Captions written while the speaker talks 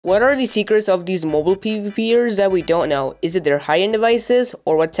What are the secrets of these mobile PvPers that we don't know? Is it their high-end devices,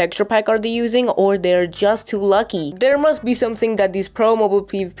 or what texture pack are they using, or they're just too lucky? There must be something that these pro mobile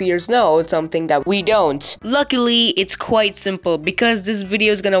PvPers know, something that we don't. Luckily, it's quite simple because this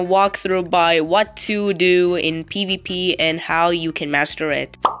video is gonna walk through by what to do in PvP and how you can master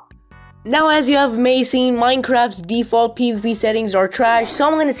it. Now, as you have may seen, Minecraft's default PvP settings are trash, so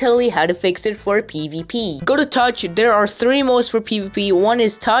I'm gonna tell you how to fix it for PvP. Go to touch. There are 3 modes for PvP. One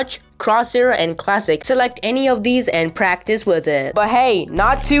is touch, crosshair, and classic. Select any of these and practice with it. But hey,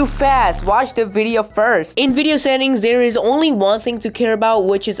 not too fast. Watch the video first. In video settings, there is only one thing to care about,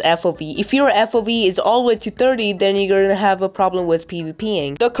 which is FOV. If your FOV is all the way to 30, then you're gonna have a problem with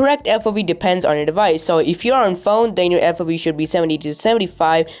PvPing. The correct FOV depends on your device. So if you're on phone, then your FOV should be 70 to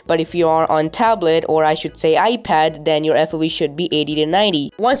 75. But if you are on tablet, or I should say iPad, then your FOV should be 80 to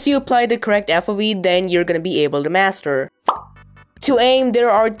 90. Once you apply the correct FOV, then you're gonna be able to master. To aim,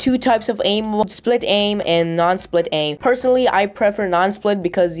 there are 2 types of aim, split aim and non-split aim. Personally, I prefer non-split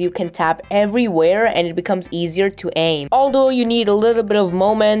because you can tap everywhere and it becomes easier to aim. Although you need a little bit of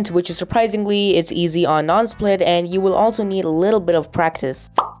moment, which is surprisingly, it's easy on non-split, and you will also need a little bit of practice.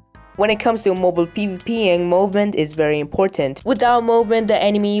 When it comes to mobile PvPing, movement is very important. Without movement, the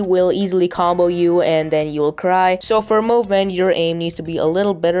enemy will easily combo you and then you will cry. So for movement, your aim needs to be a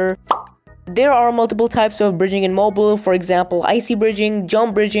little better. There are multiple types of bridging in mobile, for example, icy bridging,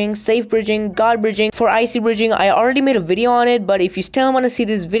 jump bridging, safe bridging, god bridging. For icy bridging, I already made a video on it, but if you still want to see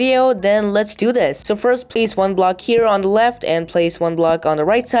this video, then let's do this. So first, place 1 block here on the left and place 1 block on the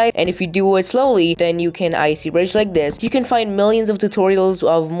right side, and if you do it slowly, then you can icy bridge like this. You can find millions of tutorials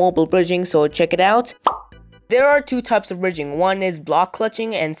of mobile bridging, so check it out. There are 2 types of bridging. One is block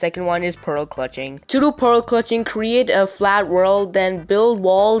clutching and second one is pearl clutching. To do pearl clutching, create a flat world, then build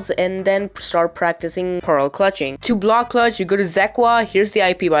walls, and then start practicing pearl clutching. To block clutch, you go to Zekwa, here's the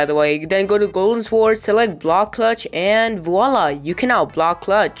IP by the way, then go to Golden Sword, select block clutch, and voila, you can now block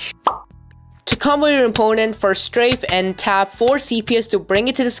clutch. To combo your opponent, first strafe and tap 4 CPS to bring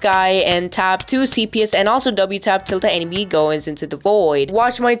it to the sky, and tap 2 CPS and also W tap till the enemy goes into the void.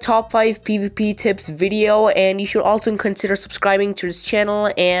 Watch my top 5 PvP tips video, and you should also consider subscribing to this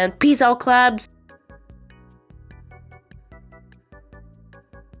channel, and peace out, clabs.